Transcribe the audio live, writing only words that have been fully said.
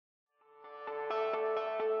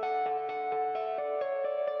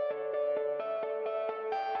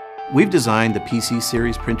We've designed the PC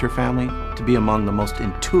series printer family to be among the most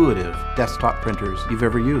intuitive desktop printers you've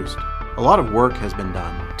ever used. A lot of work has been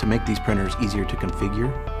done to make these printers easier to configure,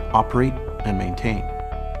 operate, and maintain.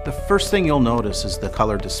 The first thing you'll notice is the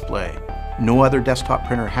color display. No other desktop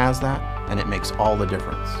printer has that, and it makes all the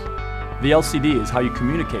difference. The LCD is how you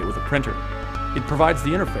communicate with a printer. It provides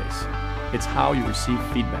the interface. It's how you receive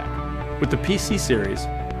feedback. With the PC series,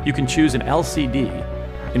 you can choose an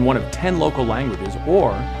LCD in one of 10 local languages,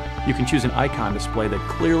 or you can choose an icon display that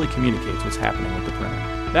clearly communicates what's happening with the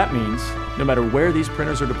printer. That means, no matter where these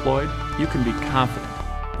printers are deployed, you can be confident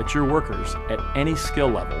that your workers at any skill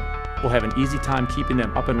level will have an easy time keeping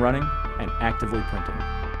them up and running and actively printing.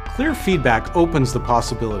 Clear feedback opens the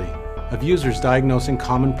possibility of users diagnosing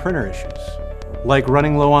common printer issues, like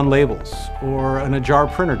running low on labels or an ajar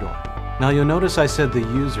printer door. Now you'll notice I said the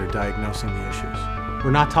user diagnosing the issues.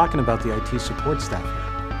 We're not talking about the IT support staff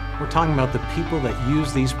here. We're talking about the people that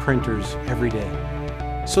use these printers every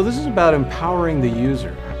day. So this is about empowering the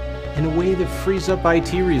user in a way that frees up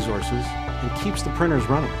IT resources and keeps the printers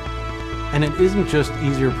running. And it isn't just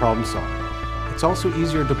easier problem solving. It's also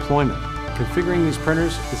easier deployment. Configuring these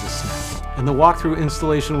printers is a snap. And the walkthrough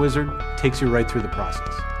installation wizard takes you right through the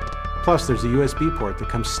process. Plus there's a USB port that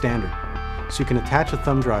comes standard, so you can attach a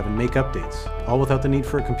thumb drive and make updates, all without the need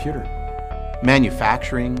for a computer.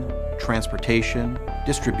 Manufacturing, transportation,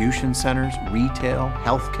 distribution centers, retail,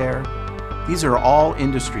 healthcare. These are all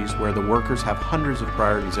industries where the workers have hundreds of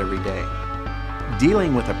priorities every day.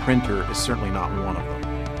 Dealing with a printer is certainly not one of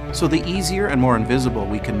them. So the easier and more invisible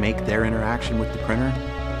we can make their interaction with the printer,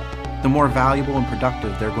 the more valuable and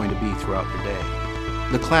productive they're going to be throughout their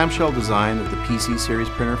day. The clamshell design of the PC series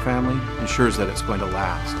printer family ensures that it's going to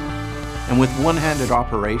last. And with one-handed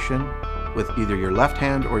operation, with either your left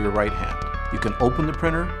hand or your right hand, you can open the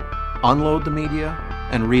printer, unload the media,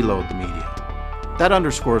 and reload the media. That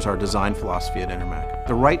underscores our design philosophy at Intermec.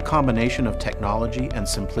 The right combination of technology and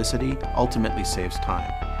simplicity ultimately saves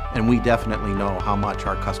time, and we definitely know how much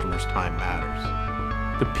our customers' time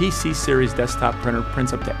matters. The PC series desktop printer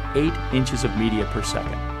prints up to 8 inches of media per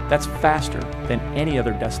second. That's faster than any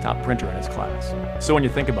other desktop printer in its class. So when you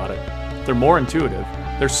think about it, they're more intuitive,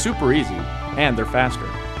 they're super easy, and they're faster.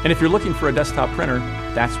 And if you're looking for a desktop printer,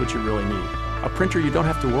 that's what you really need. A printer you don't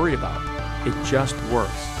have to worry about. It just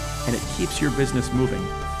works, and it keeps your business moving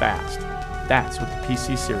fast. That's what the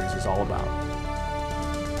PC series is all about.